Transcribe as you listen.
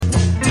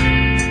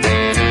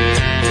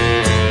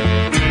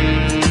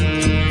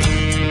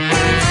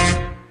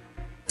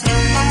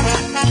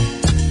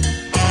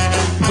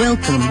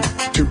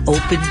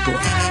Open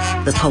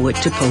Book, the Poet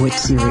to Poet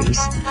series.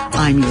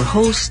 I'm your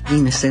host,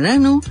 Nina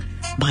Serrano.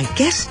 My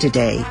guest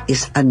today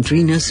is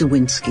Andrina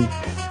Zawinski.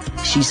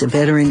 She's a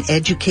veteran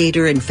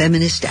educator and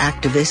feminist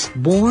activist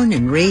born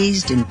and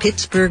raised in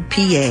Pittsburgh,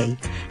 PA,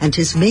 and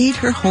has made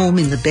her home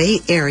in the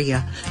Bay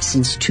Area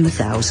since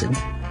 2000.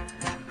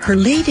 Her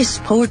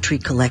latest poetry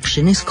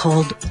collection is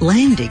called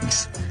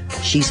Landings.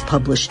 She's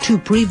published 2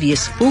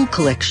 previous full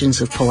collections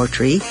of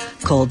poetry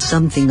called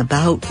Something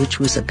About, which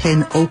was a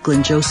PEN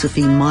Oakland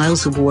Josephine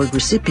Miles Award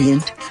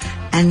recipient,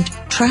 and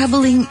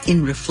Traveling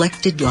in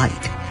Reflected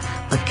Light,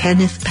 a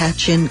Kenneth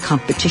Patchen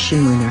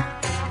competition winner.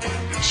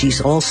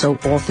 She's also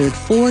authored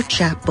 4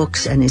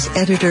 chapbooks and is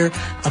editor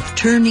of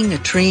Turning a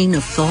Train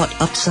of Thought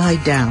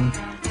Upside Down,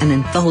 an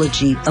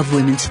anthology of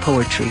women's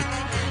poetry.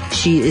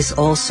 She is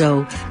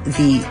also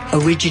the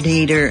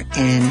originator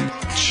and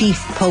chief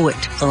poet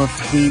of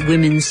the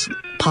Women's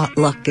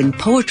Potluck and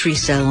Poetry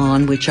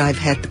Salon, which I've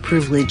had the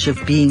privilege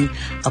of being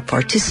a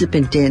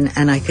participant in,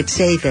 and I could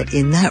say that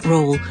in that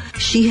role,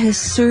 she has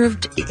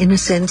served, in a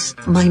sense,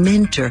 my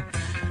mentor.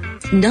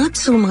 Not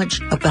so much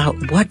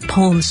about what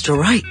poems to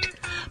write,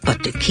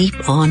 but to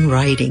keep on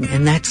writing,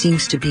 and that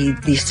seems to be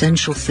the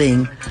essential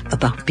thing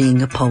about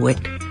being a poet.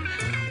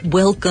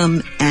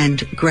 Welcome and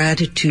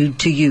gratitude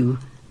to you,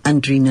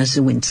 Andrina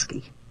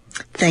Zawinski.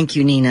 Thank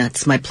you, Nina.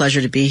 It's my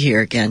pleasure to be here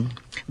again.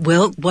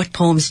 Well, what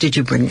poems did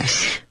you bring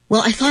us?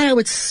 Well, I thought I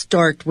would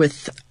start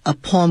with a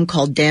poem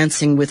called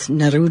Dancing with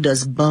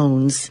Neruda's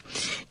Bones,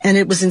 and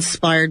it was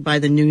inspired by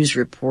the news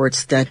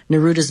reports that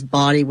Neruda's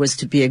body was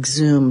to be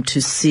exhumed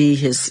to see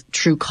his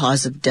true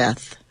cause of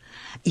death.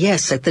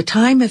 Yes, at the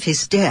time of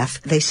his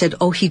death, they said,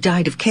 oh, he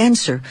died of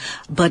cancer,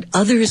 but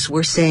others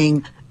were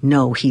saying,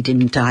 no, he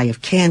didn't die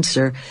of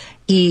cancer.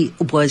 He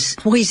was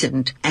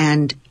poisoned,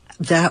 and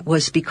that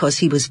was because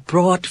he was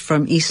brought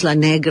from Isla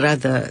Negra,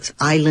 the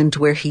island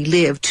where he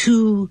lived,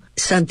 to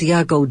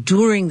Santiago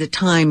during the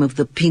time of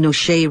the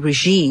Pinochet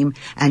regime,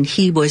 and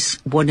he was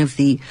one of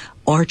the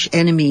arch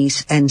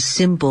enemies and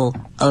symbol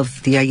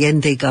of the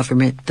Allende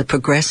government, the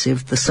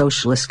progressive, the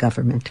socialist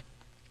government.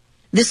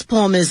 This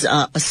poem is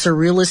a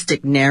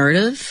surrealistic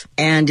narrative,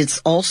 and it's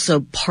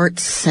also part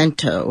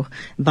cento.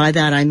 By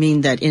that I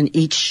mean that in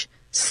each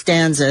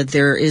stanza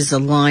there is a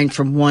line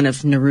from one of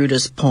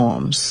Neruda's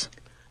poems.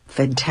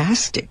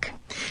 Fantastic.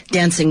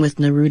 Dancing with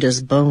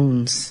Neruda's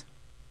Bones.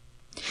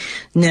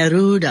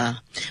 Neruda,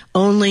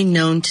 only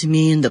known to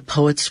me in the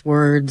poet's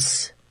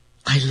words,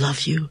 I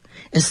love you,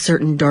 as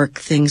certain dark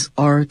things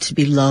are to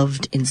be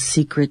loved in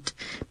secret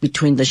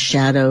between the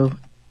shadow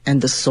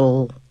and the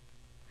soul.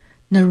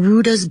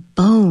 Neruda's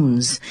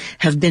bones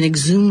have been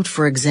exhumed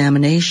for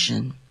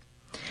examination.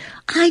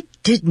 I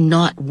did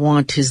not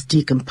want his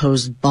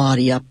decomposed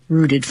body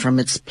uprooted from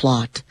its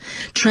plot,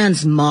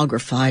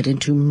 transmogrified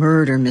into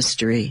murder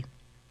mystery.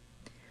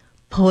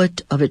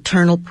 Poet of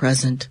eternal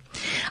present,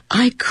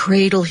 I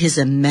cradle his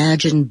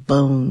imagined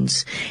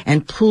bones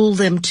and pull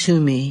them to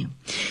me,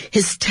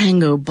 his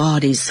tango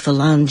body's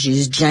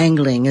phalanges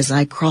jangling as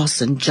I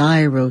cross and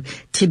gyro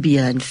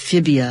tibia and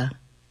fibia.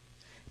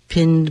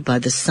 Pinned by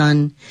the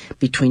sun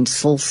between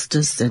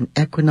solstice and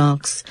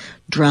equinox,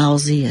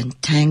 drowsy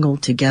and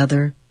tangled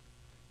together,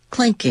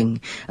 clanking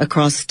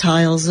across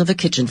tiles of a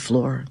kitchen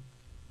floor.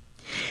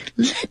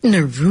 Let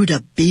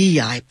Neruda be,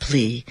 I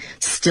plea,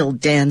 still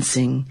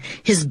dancing,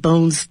 his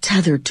bones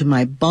tethered to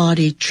my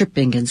body,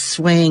 tripping and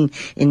swaying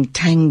in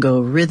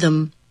tango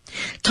rhythm,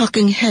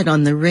 talking head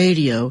on the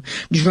radio,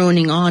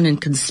 droning on in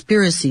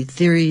conspiracy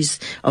theories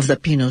of the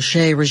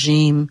Pinochet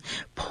regime,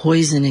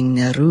 poisoning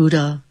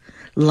Neruda,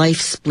 life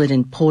split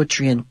in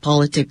poetry and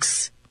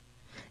politics,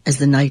 as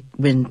the night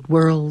wind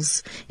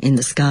whirls in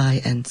the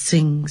sky and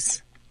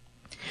sings.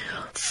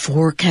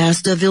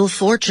 Forecast of ill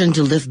fortune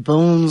to lift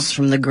bones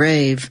from the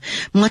grave,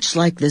 much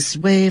like this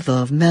wave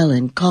of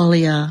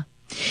melancholia.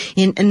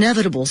 In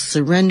inevitable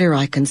surrender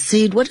I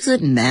concede, what does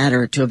it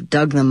matter to have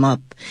dug them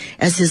up,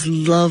 as his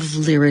love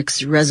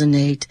lyrics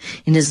resonate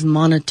in his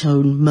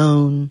monotone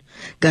moan,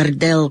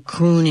 Gardel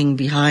crooning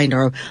behind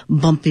our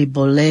bumpy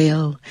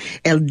boleo,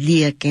 El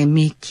dia que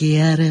me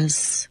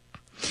quieres.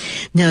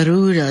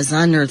 Neruda's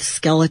unearthed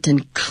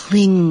skeleton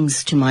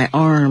clings to my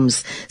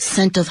arms,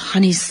 scent of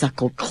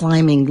honeysuckle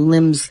climbing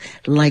limbs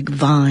like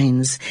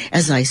vines,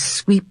 as I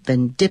sweep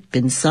and dip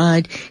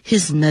inside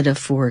his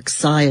metaphoric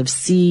sigh of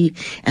sea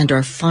and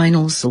our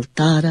final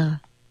soltada.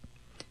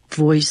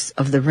 Voice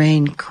of the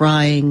rain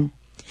crying,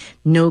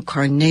 no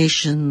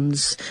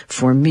carnations,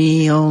 for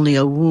me only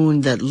a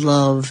wound that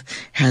love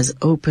has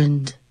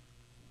opened.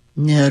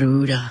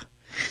 Neruda,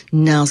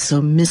 now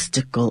so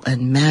mystical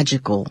and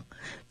magical,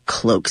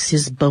 cloaks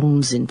his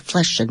bones in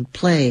flesh and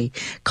play,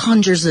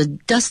 conjures a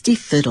dusty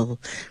fiddle,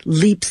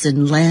 leaps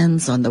and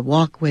lands on the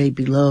walkway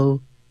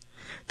below.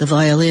 The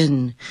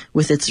violin,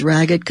 with its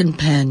ragged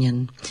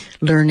companion,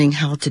 learning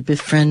how to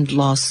befriend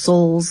lost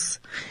souls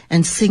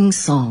and sing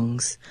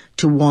songs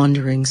to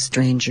wandering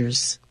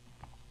strangers.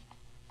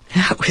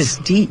 That was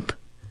deep.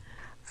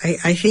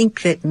 I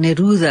think that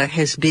Neruda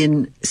has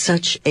been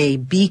such a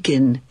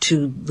beacon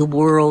to the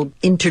world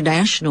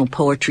international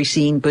poetry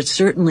scene, but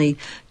certainly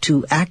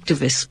to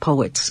activist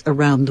poets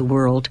around the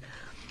world.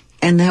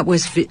 And that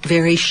was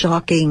very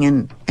shocking,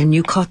 and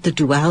you caught the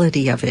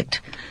duality of it.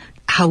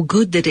 How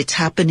good that it's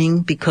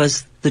happening,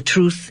 because the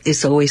truth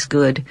is always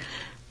good,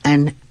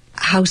 and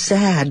how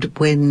sad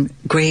when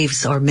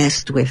graves are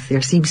messed with.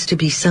 There seems to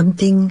be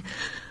something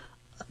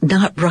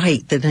not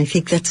right, and I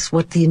think that's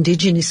what the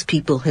indigenous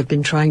people have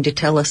been trying to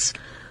tell us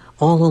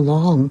all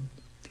along.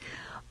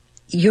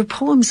 Your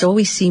poems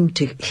always seem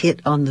to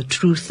hit on the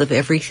truth of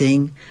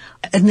everything,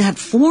 and that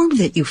form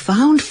that you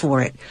found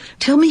for it.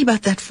 Tell me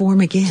about that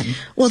form again.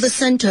 Well, the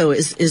cento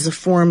is a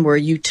form where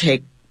you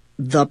take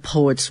the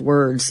poet's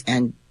words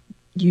and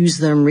use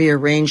them,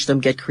 rearrange them,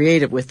 get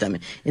creative with them.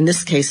 In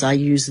this case, I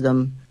use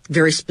them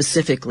very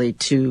specifically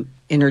to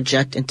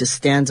interject into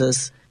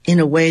stanzas in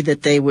a way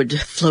that they would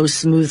flow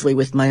smoothly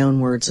with my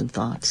own words and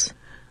thoughts.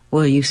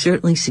 Well, you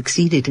certainly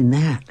succeeded in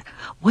that.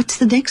 What's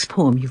the next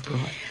poem you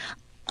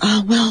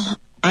brought? Well,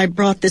 I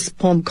brought this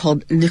poem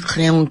called Le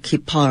Crayon qui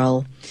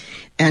Parle,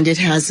 and it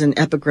has an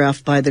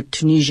epigraph by the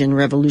Tunisian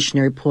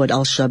revolutionary poet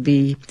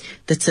Al-Shabi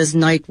that says,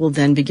 "Night will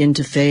then begin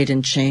to fade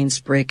and chains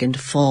break and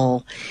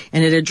fall."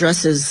 And it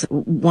addresses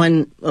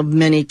one of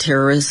many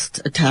terrorist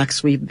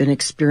attacks we've been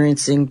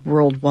experiencing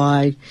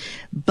worldwide,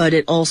 but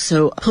it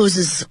also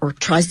poses or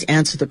tries to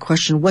answer the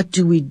question, what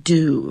do we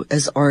do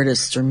as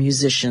artists or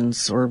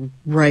musicians or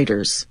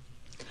writers?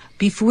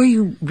 Before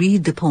you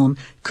read the poem,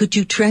 could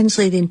you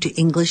translate into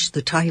English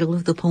the title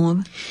of the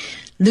poem?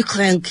 Le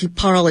Crayon qui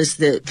Parle is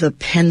the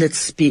pen that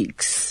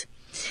speaks.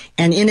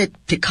 And in it,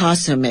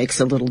 Picasso makes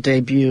a little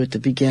debut at the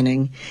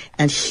beginning.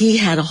 And he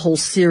had a whole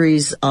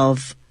series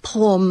of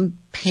poem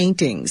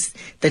paintings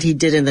that he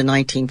did in the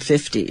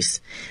 1950s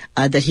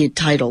that he had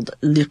titled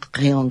Le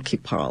Crayon qui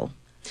Parle,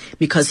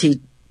 because he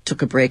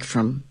took a break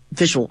from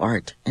visual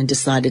art and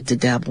decided to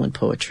dabble in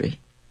poetry.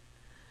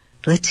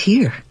 Let's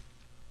hear.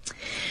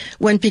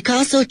 When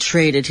Picasso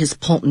traded his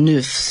Pont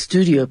Neuf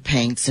studio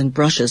paints and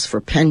brushes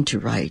for pen to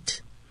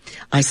write,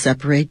 I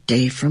separate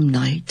day from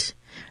night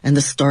and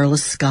the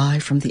starless sky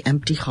from the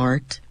empty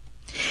heart.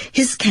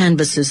 His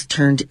canvases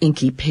turned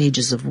inky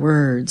pages of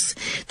words,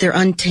 their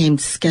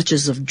untamed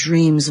sketches of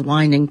dreams,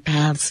 winding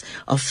paths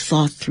of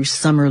thought through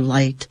summer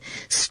light,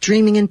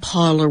 streaming in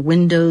parlor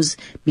windows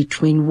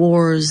between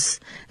wars,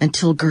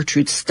 until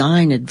Gertrude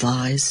Stein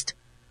advised,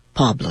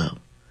 "Pablo,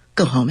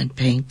 go home and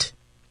paint."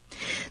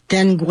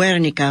 Then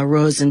Guernica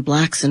rose in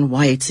blacks and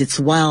whites, its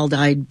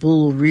wild-eyed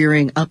bull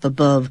rearing up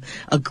above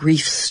a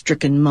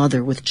grief-stricken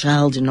mother with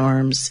child in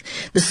arms,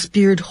 the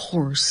speared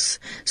horse,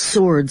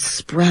 swords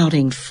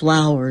sprouting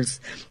flowers,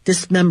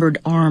 dismembered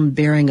arm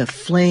bearing a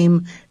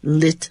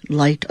flame-lit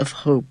light of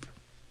hope.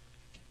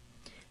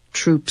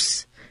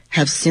 Troops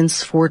have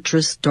since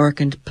fortress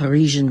darkened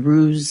Parisian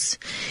rues,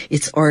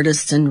 its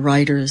artists and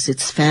writers,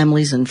 its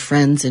families and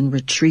friends in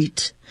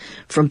retreat,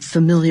 from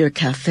familiar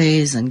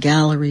cafes and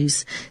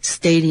galleries,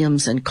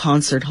 stadiums and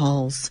concert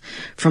halls,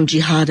 from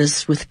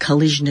jihadists with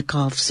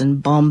Kalashnikovs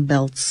and bomb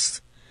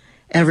belts.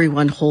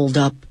 Everyone holed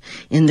up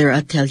in their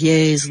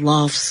ateliers,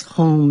 lofts,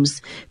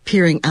 homes,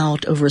 peering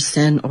out over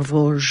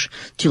Seine-Orvosges,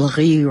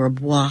 Tuileries or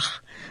Bois,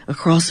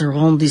 across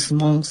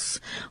arrondissements,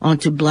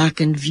 onto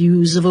blackened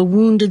views of a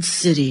wounded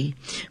city,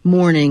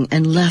 mourning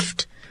and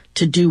left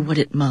to do what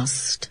it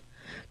must,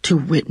 to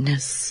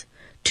witness,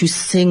 to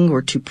sing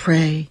or to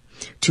pray,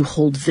 to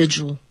hold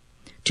vigil,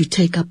 to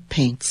take up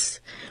paints,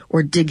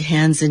 or dig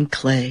hands in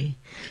clay,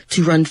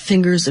 to run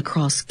fingers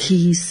across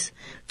keys,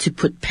 to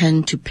put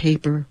pen to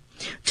paper,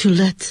 to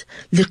let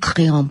le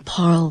crayon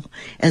parle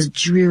as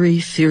dreary,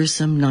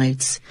 fearsome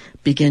nights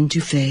begin to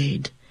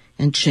fade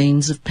and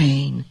chains of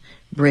pain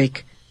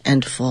break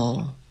and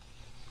fall.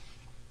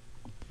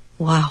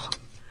 Wow.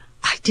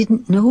 I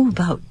didn't know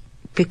about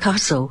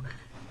Picasso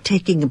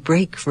taking a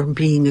break from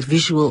being a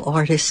visual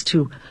artist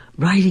to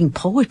writing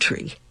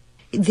poetry.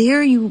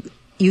 There you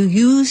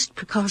used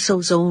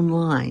Picasso's own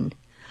line,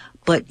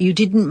 but you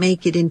didn't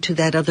make it into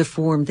that other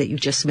form that you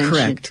just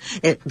mentioned.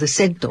 Correct. The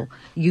cento.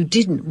 You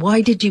didn't.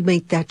 Why did you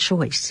make that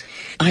choice?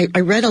 I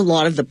read a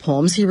lot of the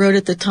poems he wrote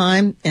at the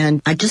time,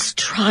 and I just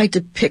tried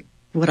to pick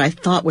what I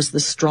thought was the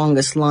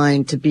strongest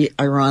line to be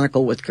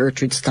ironical with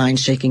Gertrude Stein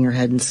shaking her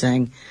head and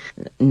saying,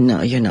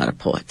 "No, you're not a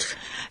poet."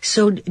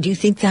 So do you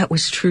think that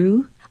was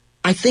true?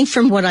 I think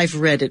from what I've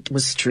read, it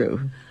was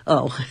true.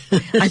 Oh.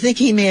 I think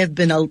he may have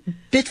been a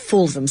bit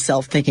full of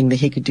himself thinking that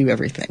he could do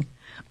everything.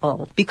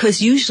 Oh,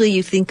 because usually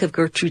you think of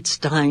Gertrude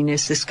Stein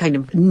as this kind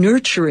of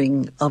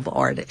nurturing of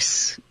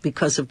artists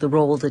because of the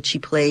role that she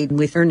played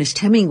with Ernest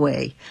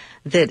Hemingway,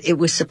 that it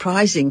was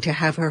surprising to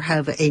have her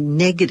have a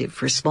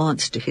negative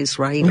response to his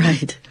writing.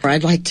 Right.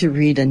 I'd like to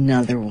read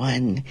another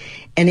one.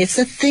 And it's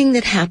a thing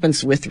that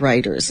happens with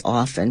writers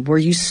often, where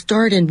you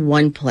start in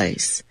one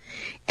place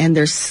and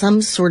there's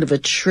some sort of a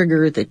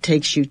trigger that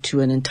takes you to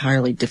an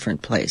entirely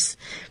different place.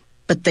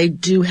 But they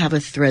do have a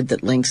thread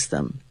that links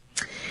them.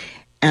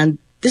 And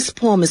this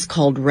poem is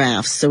called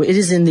Rafts, so it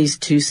is in these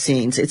two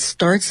scenes. It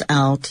starts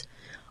out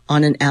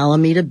on an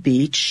Alameda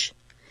beach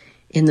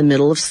in the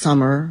middle of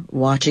summer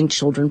watching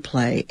children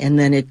play, and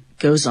then it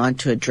goes on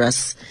to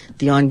address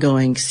the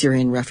ongoing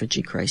Syrian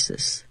refugee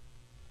crisis.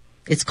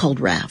 It's called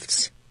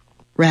Rafts.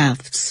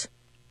 Rafts.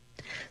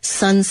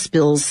 Sun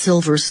spills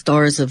silver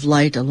stars of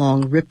light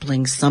along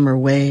rippling summer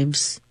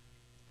waves.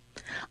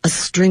 A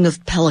string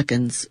of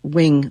pelicans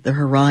wing the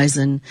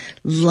horizon,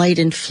 light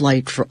in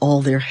flight for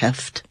all their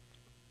heft.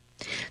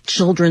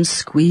 Children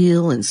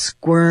squeal and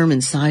squirm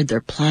inside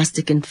their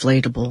plastic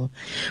inflatable.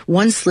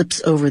 One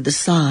slips over the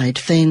side,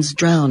 feigns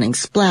drowning,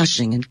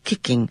 splashing and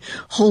kicking,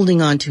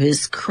 holding on to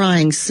his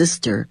crying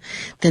sister,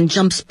 then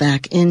jumps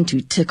back in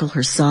to tickle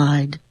her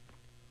side.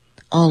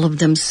 All of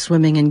them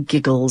swimming in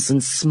giggles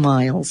and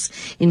smiles,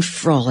 in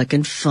frolic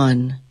and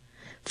fun.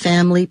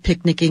 Family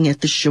picnicking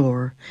at the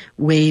shore,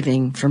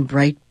 waving from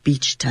bright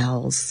beach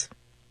towels.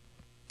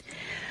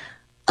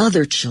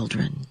 Other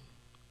children,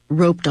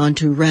 roped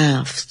onto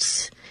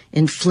rafts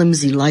in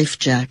flimsy life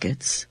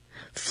jackets,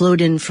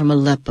 float in from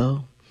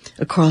Aleppo,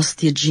 across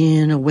the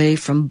Aegean, away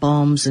from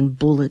bombs and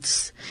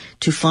bullets,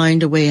 to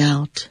find a way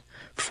out,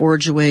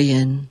 forge a way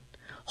in,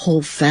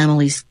 whole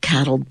families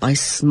cattled by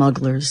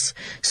smugglers,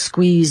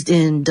 squeezed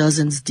in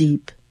dozens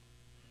deep.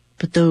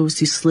 But those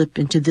who slip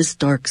into this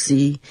dark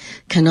sea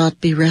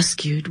cannot be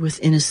rescued with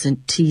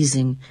innocent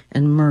teasing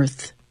and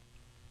mirth.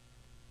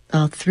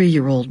 A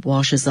 3-year-old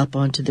washes up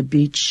onto the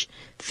beach,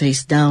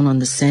 face down on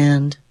the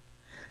sand,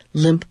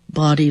 limp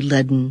body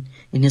leaden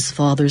in his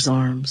father's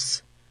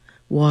arms,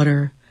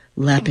 water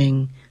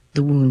lapping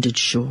the wounded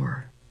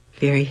shore.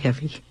 Very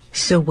heavy.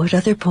 So what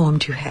other poem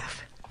do you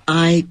have?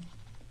 I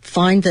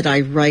find that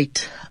I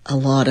write a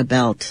lot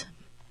about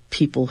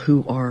people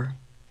who are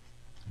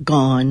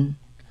gone,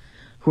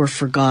 who are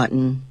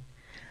forgotten.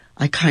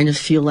 I kind of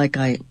feel like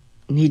I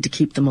need to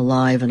keep them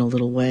alive in a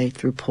little way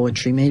through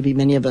poetry. Maybe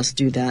many of us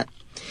do that.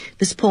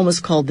 This poem is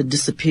called The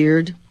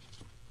Disappeared.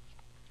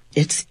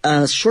 It's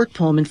a short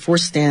poem in 4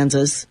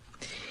 stanzas,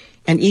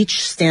 and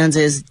each stanza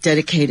is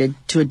dedicated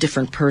to a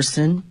different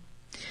person.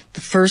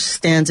 The first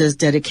stanza is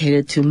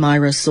dedicated to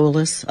Mayra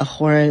Solis, a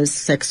Juarez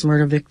sex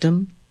murder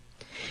victim,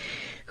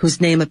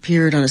 whose name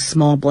appeared on a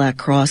small black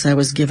cross I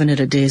was given at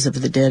a Days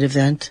of the Dead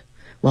event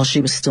while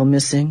she was still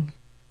missing.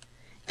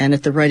 And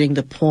at the writing of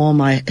the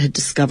poem, I had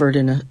discovered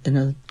in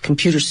a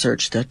computer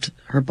search that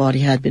her body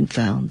had been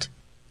found.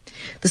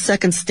 The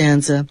second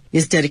stanza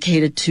is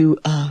dedicated to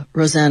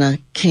Rosanna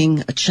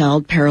King, a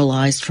child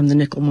paralyzed from the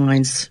nickel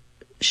mines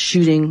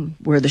shooting,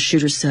 where the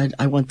shooter said,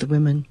 "I want the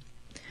women."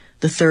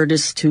 The third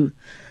is to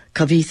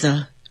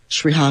Kavitha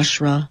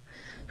Srihashra,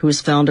 who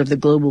is founder of the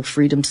Global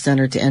Freedom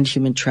Center to End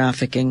Human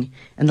Trafficking,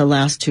 and the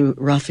last to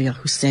Rafia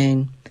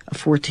Hussein, a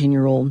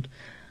 14-year-old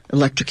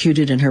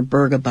electrocuted in her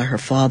burqa by her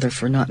father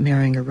for not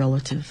marrying a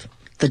relative.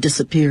 The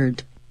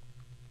Disappeared.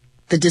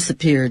 The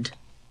Disappeared.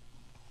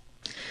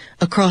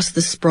 Across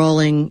the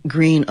sprawling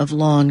green of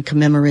lawn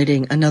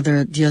commemorating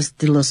another Dias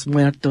de los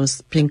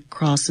Muertos, pink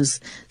crosses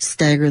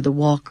stagger the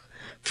walk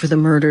for the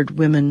murdered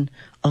women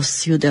of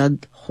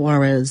Ciudad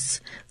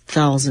Juarez,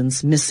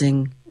 thousands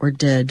missing or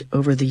dead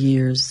over the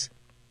years.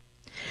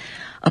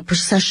 A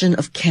procession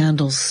of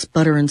candles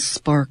sputter and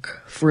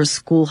spark for a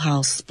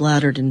schoolhouse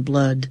splattered in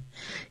blood,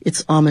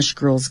 its Amish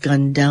girls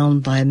gunned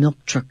down by a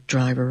milk truck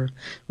driver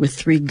with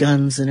 3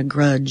 guns and a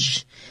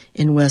grudge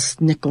in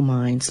West Nickel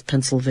Mines,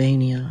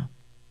 Pennsylvania.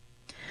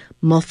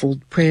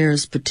 Muffled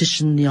prayers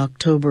petition the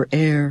October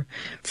air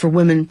for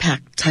women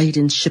packed tight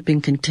in shipping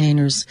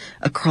containers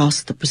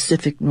across the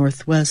Pacific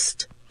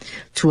Northwest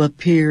to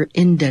appear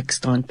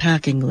indexed on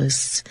packing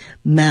lists,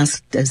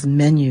 masked as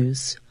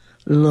menus: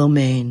 lo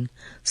mein,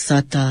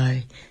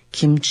 satay,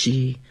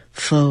 kimchi,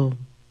 pho.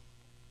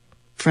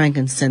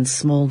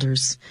 Frankincense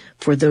smolders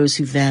for those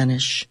who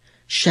vanish,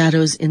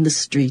 shadows in the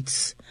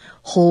streets,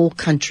 whole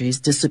countries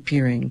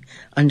disappearing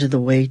under the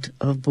weight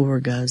of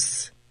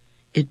burgas.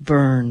 It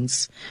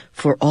burns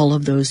for all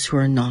of those who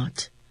are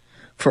not,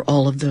 for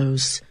all of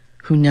those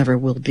who never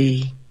will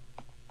be.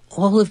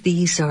 All of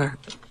these are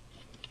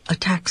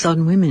attacks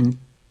on women.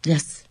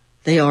 Yes,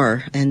 they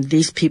are. And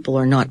these people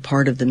are not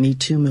part of the Me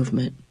Too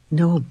movement.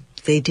 No,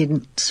 they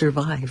didn't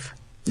survive.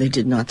 They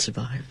did not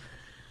survive.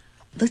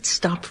 Let's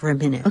stop for a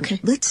minute.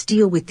 Okay. Let's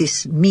deal with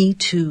this Me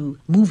Too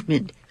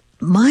movement.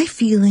 My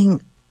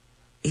feeling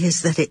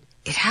is that it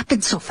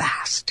happened so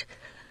fast.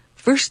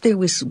 First there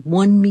was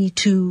one Me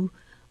Too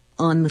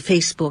on the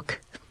Facebook,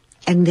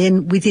 and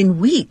then within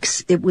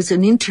weeks it was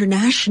an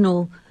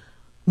international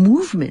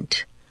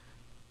movement.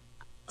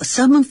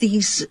 Some of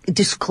these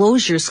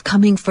disclosures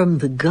coming from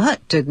the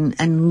gut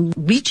and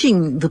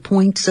reaching the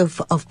points of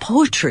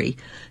poetry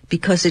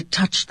because it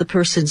touched the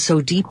person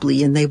so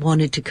deeply and they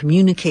wanted to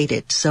communicate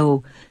it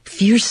so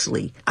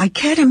fiercely. I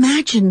can't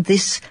imagine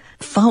this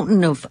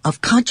fountain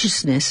of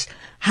consciousness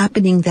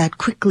happening that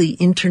quickly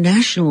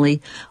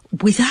internationally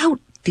without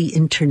the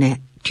internet.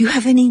 Do you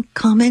have any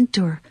comment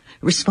or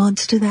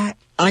response to that?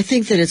 I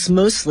think that it's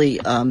mostly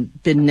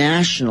been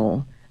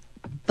national,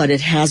 but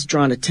it has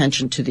drawn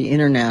attention to the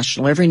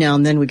international. Every now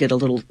and then we get a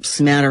little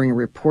smattering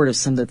report of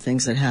some of the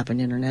things that happen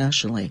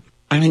internationally.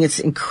 I think it's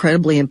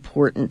incredibly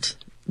important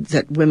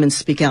that women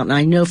speak out. And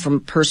I know from a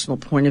personal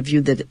point of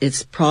view that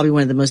it's probably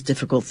one of the most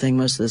difficult things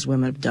most of those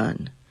women have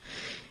done.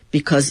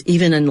 Because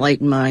even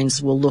enlightened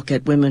minds will look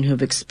at women who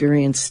have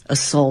experienced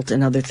assault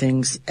and other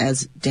things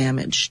as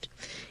damaged.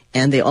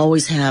 And they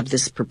always have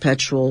this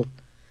perpetual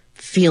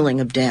feeling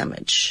of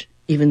damage,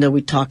 even though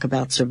we talk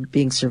about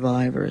being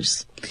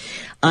survivors.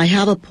 I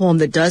have a poem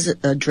that does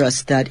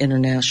address that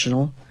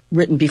international,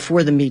 written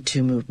before the Me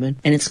Too movement,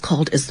 and it's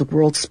called As the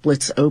World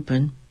Splits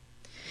Open.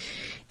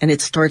 And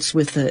it starts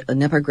with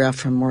an epigraph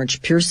from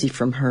Marge Piercy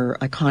from her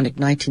iconic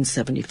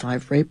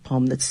 1975 rape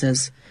poem that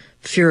says,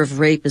 "Fear of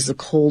rape is a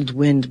cold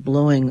wind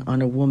blowing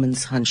on a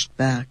woman's hunched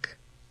back."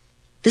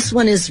 This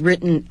one is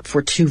written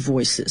for two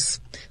voices,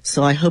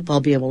 so I hope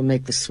I'll be able to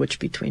make the switch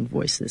between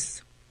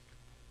voices.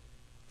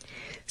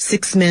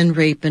 6 men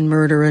rape and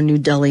murder a New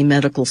Delhi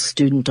medical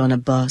student on a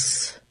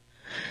bus.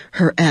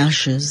 Her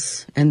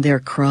ashes and their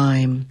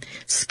crime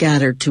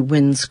scattered to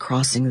winds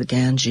crossing the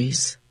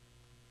Ganges.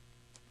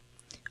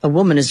 A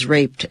woman is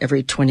raped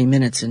every 20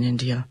 minutes in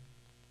India.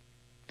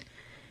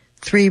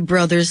 3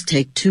 brothers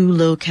take 2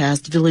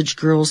 low-caste village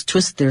girls,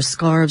 twist their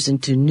scarves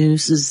into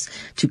nooses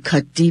to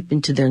cut deep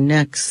into their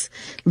necks,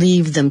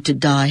 leave them to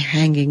die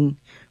hanging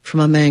from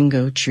a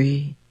mango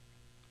tree.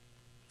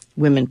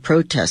 Women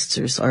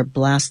protesters are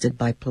blasted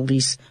by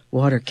police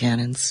water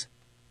cannons.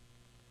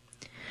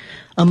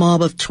 A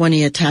mob of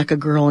 20 attack a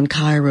girl in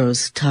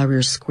Cairo's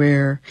Tahrir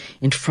Square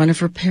in front of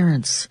her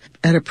parents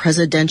at a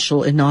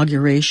presidential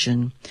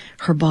inauguration,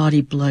 her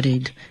body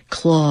bloodied,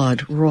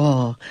 clawed,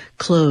 raw,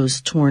 clothes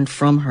torn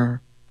from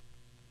her.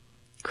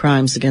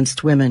 Crimes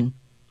against women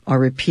are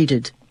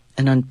repeated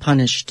and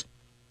unpunished.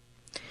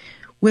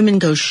 Women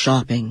go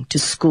shopping, to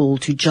school,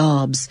 to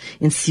jobs.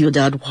 In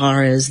Ciudad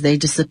Juarez, they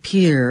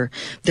disappear,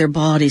 their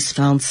bodies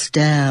found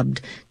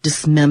stabbed,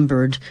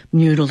 dismembered,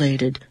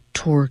 mutilated,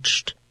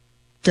 torched.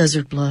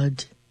 Desert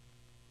blood.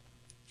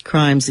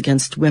 Crimes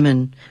against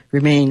women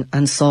remain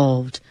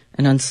unsolved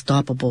and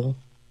unstoppable.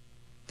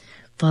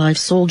 5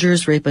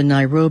 soldiers rape a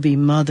Nairobi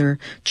mother,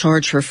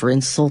 charge her for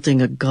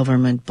insulting a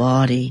government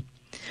body.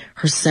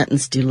 Her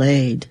sentence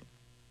delayed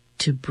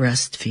to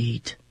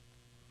breastfeed.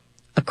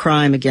 A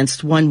crime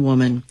against one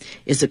woman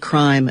is a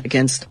crime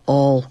against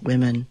all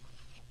women.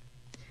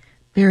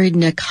 Buried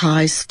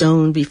neck-high,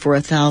 stoned before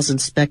 1,000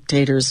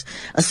 spectators,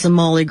 a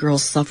Somali girl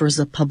suffers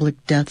a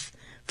public death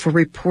for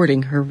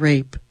reporting her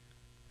rape.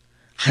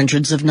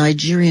 Hundreds of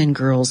Nigerian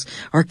girls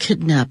are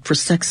kidnapped for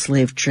sex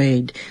slave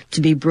trade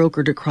to be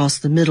brokered across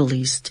the Middle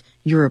East,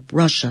 Europe,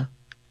 Russia.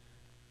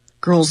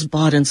 Girls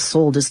bought and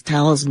sold as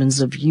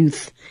talismans of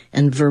youth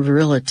and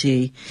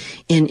virility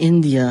in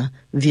India,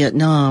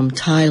 Vietnam,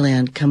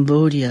 Thailand,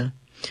 Cambodia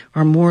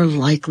are more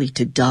likely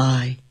to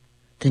die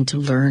than to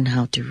learn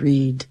how to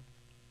read.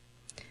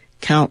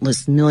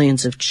 Countless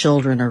millions of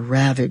children are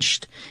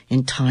ravaged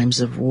in times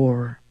of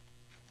war.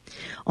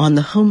 On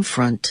the home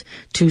front,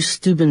 2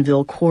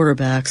 Steubenville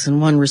quarterbacks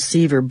and 1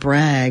 receiver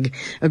brag,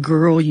 "A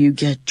girl you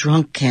get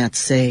drunk can't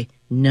say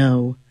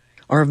no,"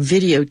 are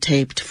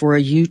videotaped for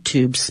a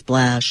YouTube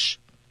splash.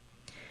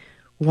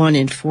 1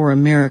 in 4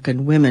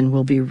 American women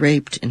will be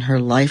raped in her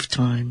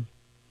lifetime.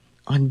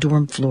 On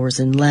dorm floors,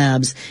 in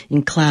labs,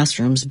 in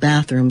classrooms,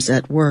 bathrooms,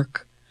 at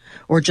work,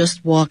 or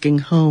just walking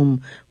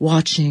home,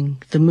 watching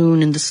the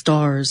moon and the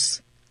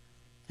stars.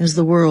 As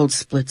the world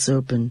splits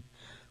open,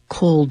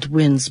 cold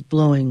winds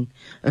blowing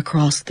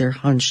across their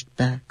hunched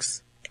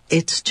backs.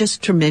 It's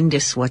just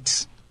tremendous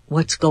what's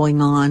going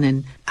on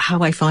and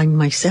how I find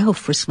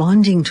myself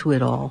responding to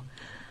it all.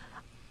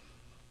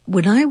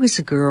 When I was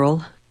a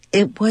girl,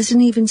 it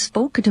wasn't even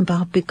spoken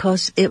about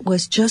because it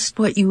was just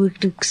what you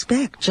would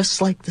expect,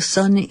 just like the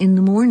sun in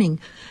the morning,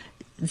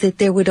 that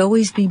there would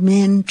always be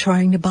men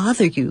trying to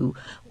bother you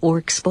or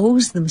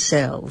expose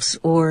themselves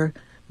or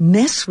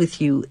mess with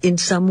you in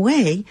some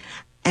way.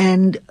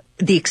 And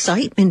the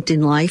excitement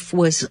in life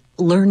was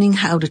learning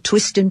how to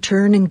twist and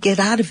turn and get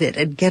out of it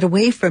and get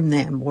away from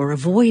them or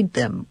avoid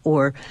them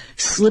or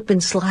slip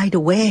and slide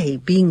away,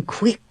 being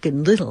quick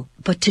and little.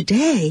 But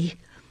today,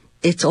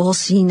 it's all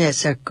seen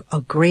as a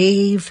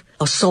grave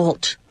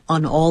assault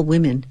on all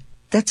women.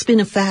 That's been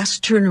a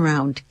fast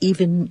turnaround,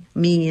 even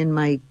me and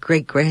my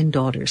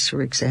great-granddaughters,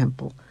 for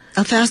example.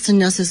 A fast and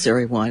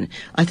necessary one.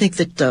 I think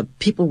that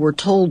people were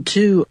told,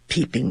 too,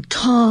 peeping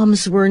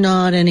Toms were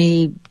not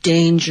any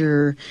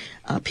danger.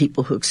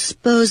 People who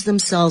exposed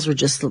themselves were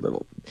just a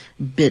little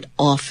bit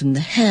off in the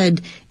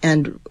head.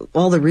 And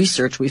all the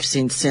research we've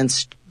seen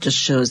since just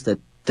shows that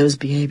those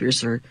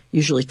behaviors are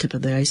usually tip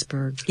of the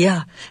iceberg.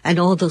 Yeah, and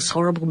all those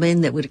horrible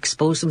men that would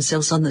expose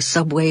themselves on the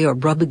subway or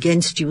rub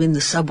against you in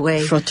the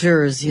subway.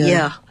 Frotteurs, yeah.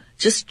 Yeah,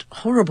 just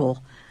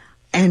horrible.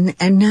 And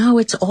now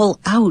it's all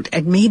out,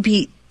 and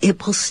maybe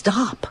it will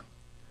stop.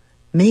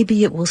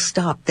 Maybe it will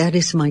stop. That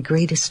is my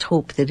greatest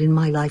hope, that in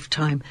my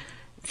lifetime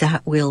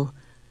that will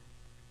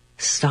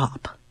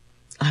stop.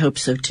 I hope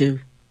so, too.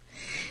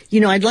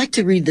 You know, I'd like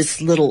to read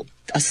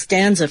a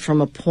stanza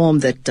from a poem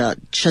that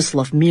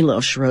Czeslaw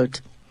Milosz wrote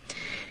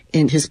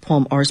in his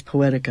poem Ars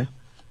Poetica.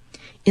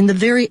 In the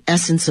very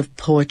essence of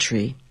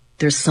poetry,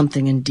 there's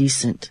something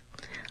indecent,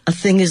 A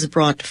thing is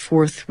brought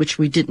forth which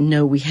we didn't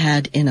know we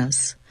had in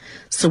us.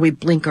 So we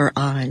blink our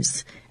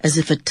eyes as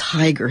if a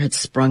tiger had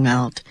sprung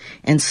out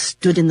and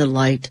stood in the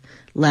light,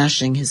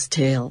 lashing his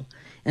tail.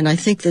 And I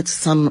think that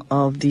some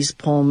of these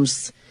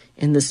poems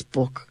in this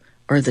book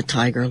are the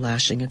tiger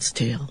lashing its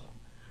tail.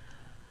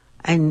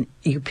 And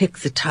you pick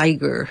the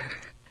tiger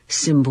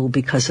symbol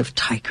because of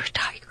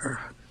tiger,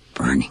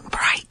 burning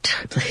bright.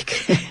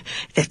 Like,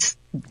 that's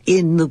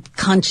in the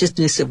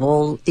consciousness of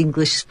all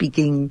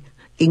English-speaking,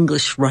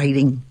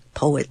 English-writing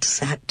poets,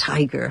 that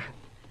tiger.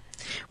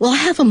 Well, I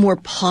have a more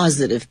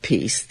positive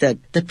piece that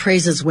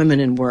praises women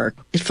in work.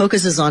 It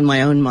focuses on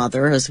my own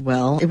mother as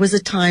well. It was a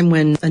time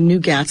when a new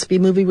Gatsby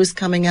movie was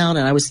coming out,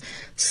 and I was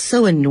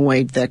so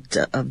annoyed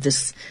that of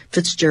this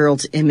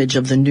Fitzgerald's image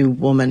of the new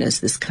woman as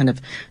this kind of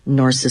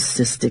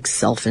narcissistic,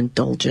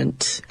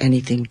 self-indulgent,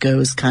 anything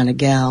goes kind of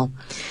gal,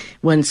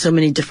 when so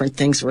many different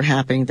things were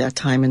happening at that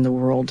time in the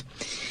world.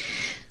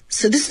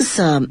 So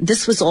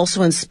this was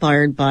also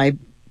inspired by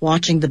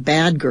watching the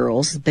Bad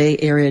Girls, the Bay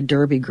Area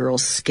Derby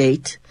girls,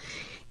 skate,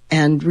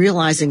 and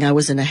realizing I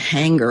was in a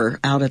hangar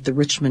out at the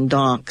Richmond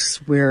docks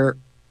where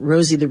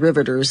Rosie the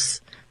Riveters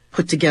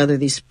put together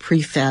these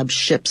prefab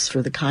ships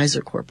for the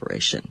Kaiser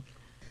Corporation.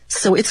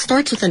 So it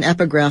starts with an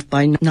epigraph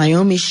by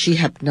Naomi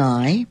Shihab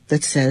Nye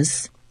that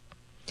says,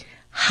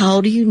 "How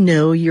do you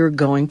know you're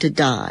going to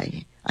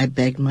die? I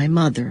begged my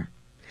mother.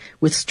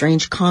 With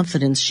strange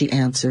confidence she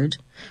answered,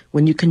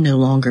 when you can no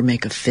longer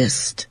make a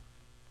fist."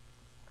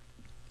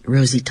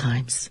 Rosie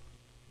Times.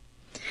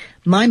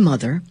 My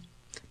mother,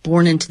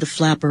 born into the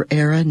flapper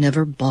era,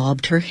 never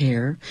bobbed her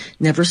hair,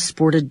 never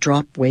sported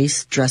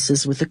drop-waist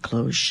dresses with a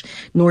cloche,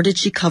 nor did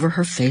she cover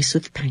her face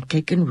with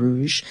pancake and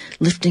rouge,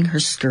 lifting her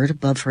skirt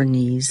above her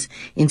knees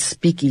in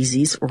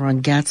speakeasies or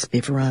on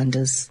Gatsby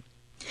verandas.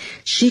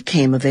 She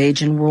came of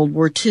age in World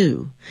War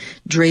II,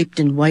 draped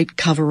in white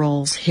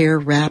coveralls, hair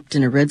wrapped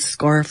in a red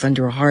scarf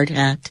under a hard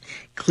hat,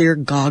 clear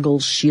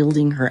goggles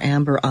shielding her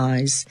amber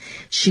eyes.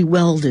 She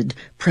welded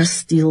pressed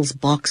steel's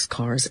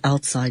boxcars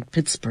outside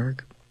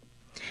Pittsburgh.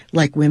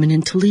 Like women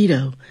in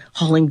Toledo,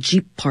 hauling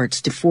Jeep parts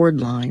to Ford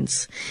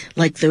lines,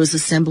 like those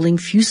assembling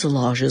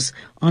fuselages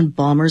on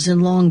bombers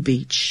in Long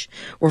Beach,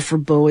 or for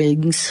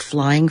Boeing's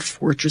flying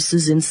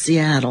fortresses in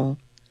Seattle.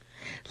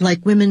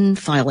 Like women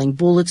filing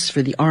bullets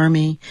for the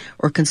Army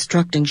or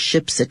constructing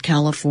ships at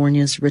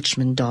California's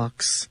Richmond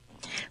docks.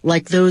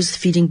 Like those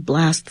feeding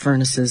blast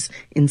furnaces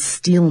in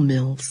steel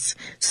mills,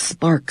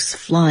 sparks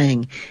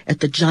flying at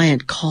the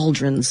giant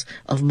cauldrons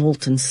of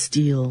molten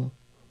steel.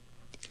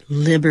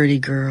 Liberty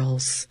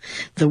girls,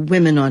 the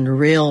women on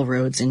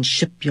railroads and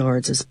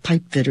shipyards as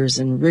pipe fitters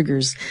and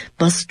riggers,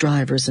 bus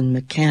drivers and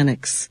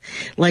mechanics,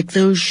 like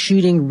those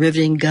shooting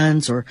riveting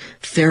guns or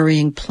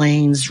ferrying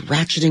planes,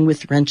 ratcheting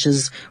with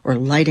wrenches or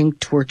lighting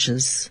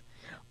torches.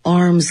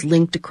 Arms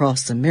linked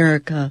across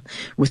America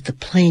with the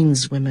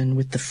plains women,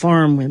 with the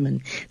farm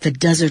women, the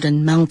desert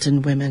and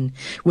mountain women,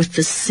 with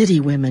the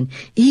city women,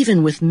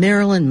 even with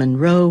Marilyn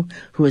Monroe,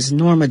 who as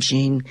Norma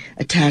Jean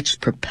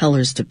attached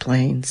propellers to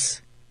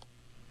planes.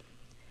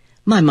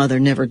 My mother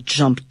never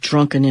jumped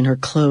drunken in her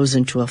clothes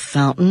into a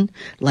fountain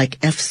like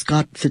F.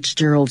 Scott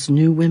Fitzgerald's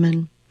New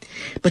Women,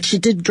 but she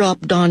did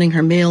drop donning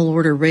her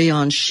mail-order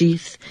rayon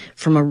sheath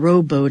from a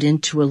rowboat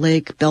into a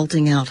lake,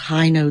 belting out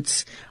high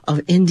notes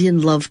of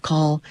Indian love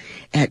call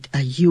at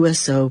a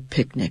USO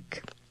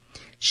picnic.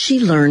 She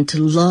learned to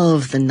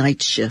love the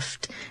night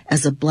shift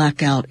as a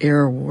blackout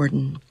air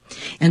warden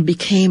and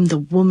became the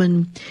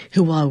woman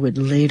who I would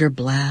later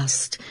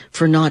blast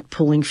for not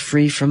pulling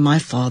free from my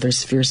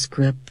father's fierce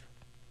grip.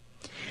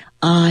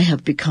 I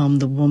have become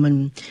the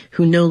woman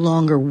who no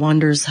longer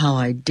wonders how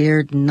I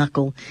dared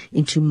knuckle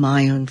into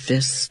my own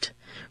fist,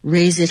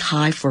 raise it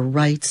high for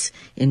rights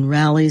in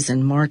rallies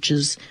and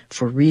marches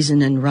for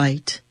reason and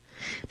right,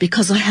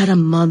 because I had a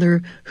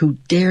mother who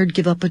dared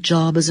give up a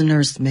job as a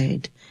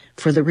nursemaid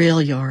for the rail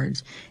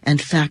yard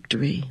and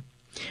factory,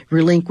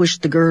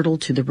 relinquished the girdle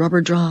to the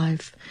rubber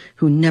drive,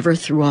 who never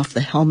threw off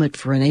the helmet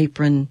for an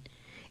apron,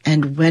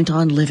 and went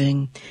on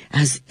living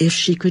as if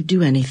she could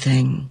do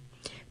anything,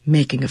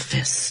 making a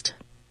fist.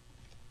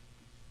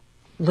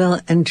 Well,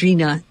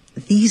 Andrina,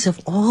 these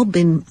have all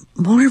been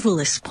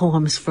marvelous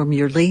poems from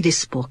your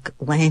latest book,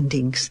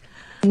 Landings.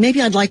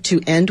 Maybe I'd like to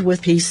end with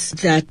a piece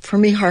that for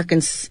me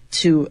harkens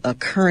to a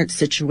current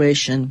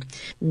situation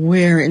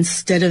where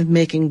instead of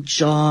making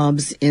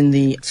jobs in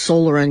the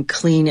solar and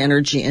clean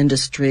energy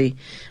industry,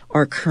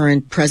 our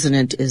current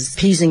president is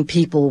appeasing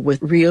people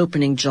with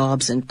reopening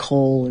jobs in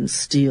coal and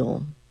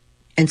steel.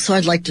 And so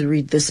I'd like to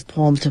read this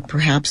poem to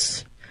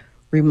perhaps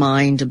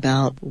remind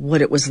about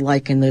what it was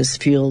like in those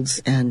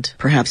fields, and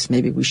perhaps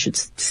maybe we should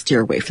steer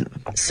away from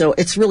them. So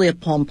it's really a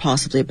poem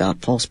possibly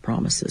about false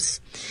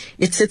promises.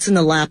 It sits in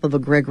the lap of a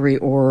Gregory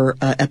Orr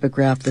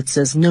epigraph that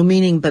says, "No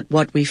meaning but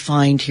what we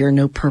find here,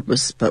 no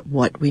purpose but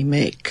what we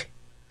make.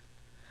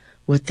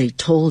 What they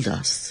told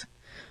us,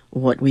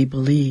 what we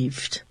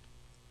believed.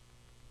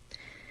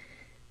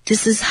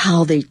 This is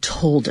how they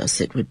told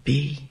us it would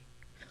be.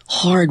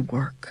 Hard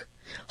work,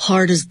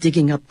 hard as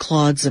digging up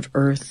clods of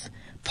earth,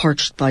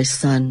 parched by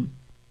sun.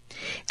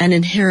 An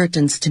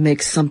inheritance to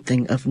make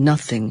something of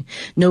nothing,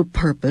 no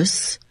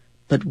purpose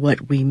but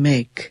what we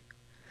make.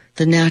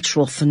 The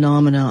natural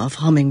phenomena of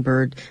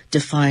hummingbird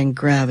defying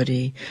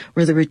gravity,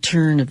 or the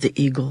return of the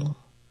eagle.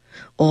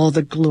 All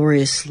the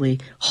gloriously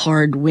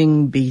hard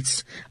wing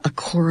beats, a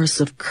chorus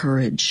of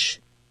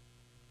courage.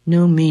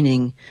 No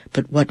meaning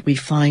but what we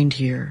find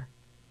here.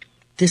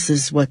 This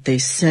is what they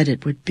said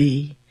it would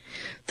be.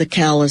 The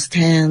calloused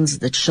hands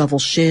that shovel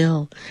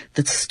shale,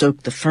 that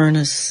stoke the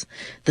furnace,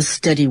 the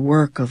steady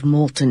work of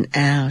molten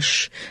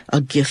ash,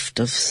 a gift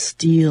of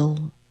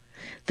steel.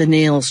 The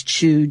nails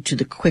chewed to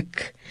the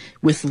quick,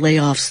 with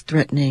layoffs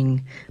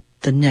threatening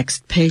the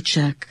next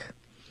paycheck.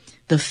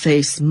 The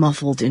face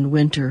muffled in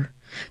winter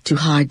to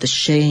hide the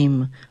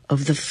shame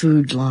of the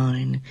food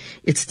line,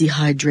 its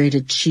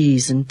dehydrated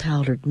cheese and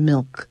powdered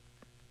milk.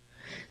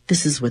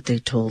 This is what they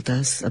told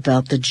us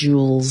about the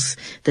jewels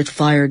that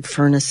fired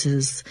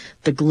furnaces,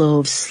 the glow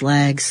of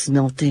slag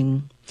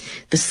smelting,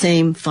 the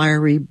same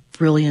fiery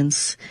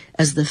brilliance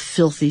as the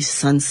filthy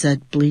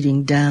sunset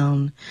bleeding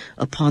down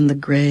upon the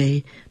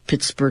gray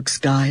Pittsburgh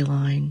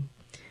skyline.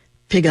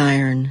 Pig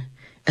iron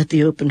at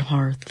the open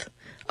hearth,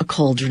 a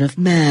cauldron of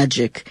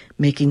magic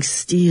making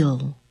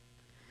steel.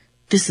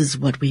 This is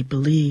what we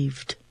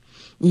believed,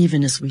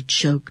 even as we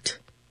choked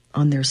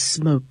on their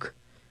smoke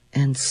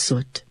and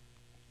soot.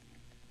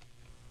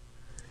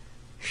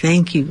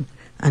 Thank you,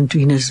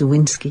 Andrina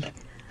Zawinski.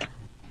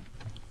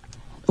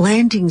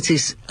 Landings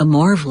is a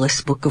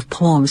marvelous book of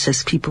poems,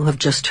 as people have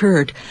just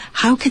heard.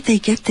 How could they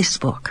get this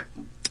book?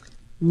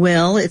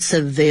 Well, it's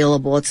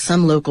available at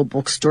some local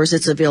bookstores.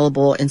 It's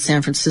available in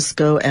San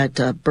Francisco at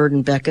Bird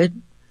and Beckett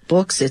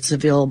Books. It's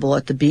available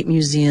at the Beat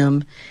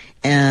Museum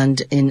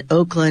and in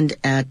Oakland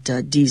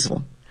at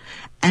Diesel.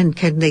 And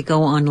can they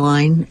go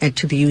online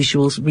to the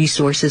usual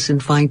resources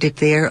and find it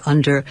there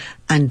under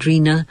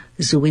Andrina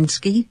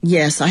Zawinski?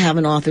 Yes, I have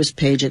an author's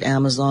page at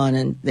Amazon,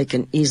 and they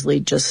can easily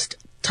just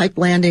type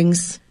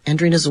Landings,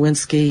 Andrina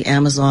Zawinski,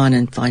 Amazon,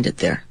 and find it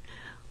there.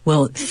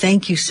 Well,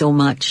 thank you so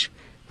much.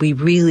 We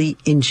really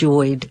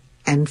enjoyed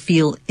and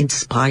feel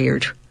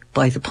inspired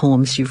by the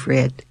poems you've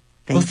read.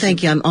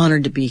 Thank you. I'm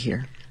honored to be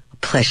here. A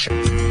pleasure.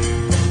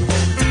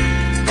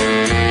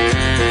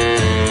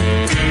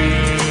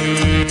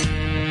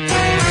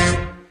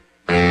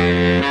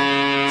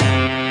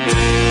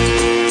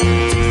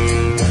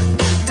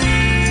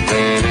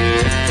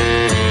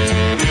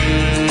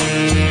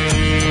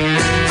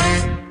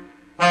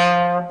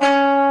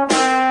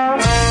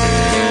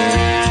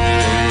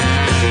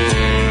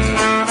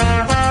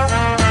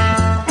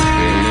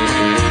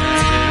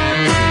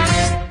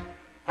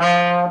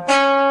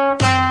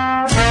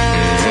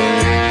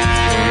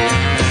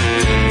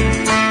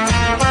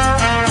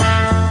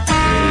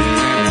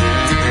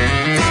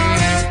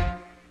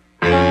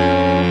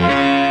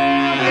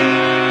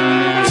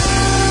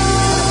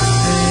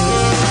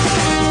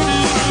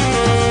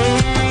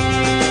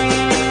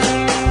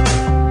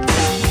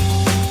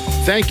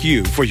 Thank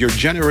you for your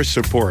generous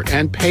support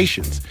and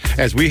patience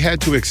as we had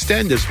to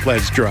extend this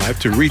pledge drive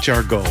to reach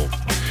our goal.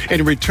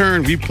 In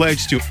return, we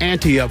pledge to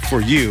ante up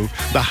for you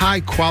the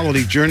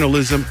high-quality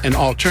journalism and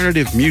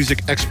alternative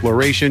music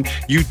exploration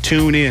you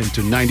tune in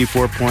to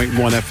 94.1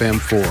 FM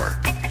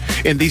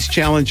for. In these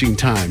challenging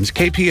times,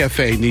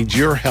 KPFA needs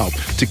your help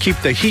to keep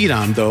the heat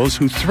on those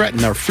who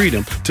threaten our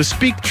freedom to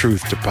speak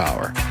truth to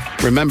power.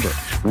 Remember,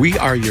 we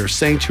are your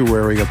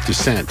sanctuary of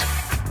dissent.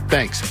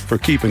 Thanks for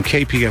keeping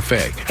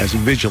KPFA as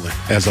vigilant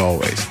as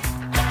always.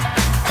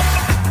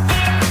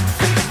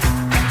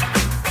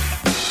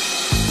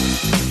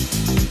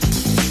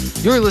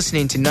 You're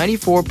listening to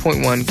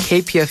 94.1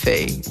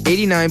 KPFA,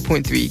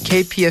 89.3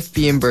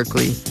 KPFB in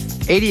Berkeley,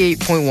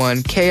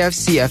 88.1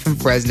 KFCF in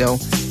Fresno,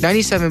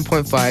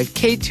 97.5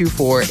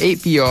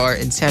 K248BR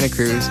in Santa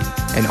Cruz,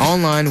 and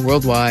online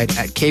worldwide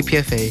at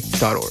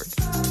kpfa.org.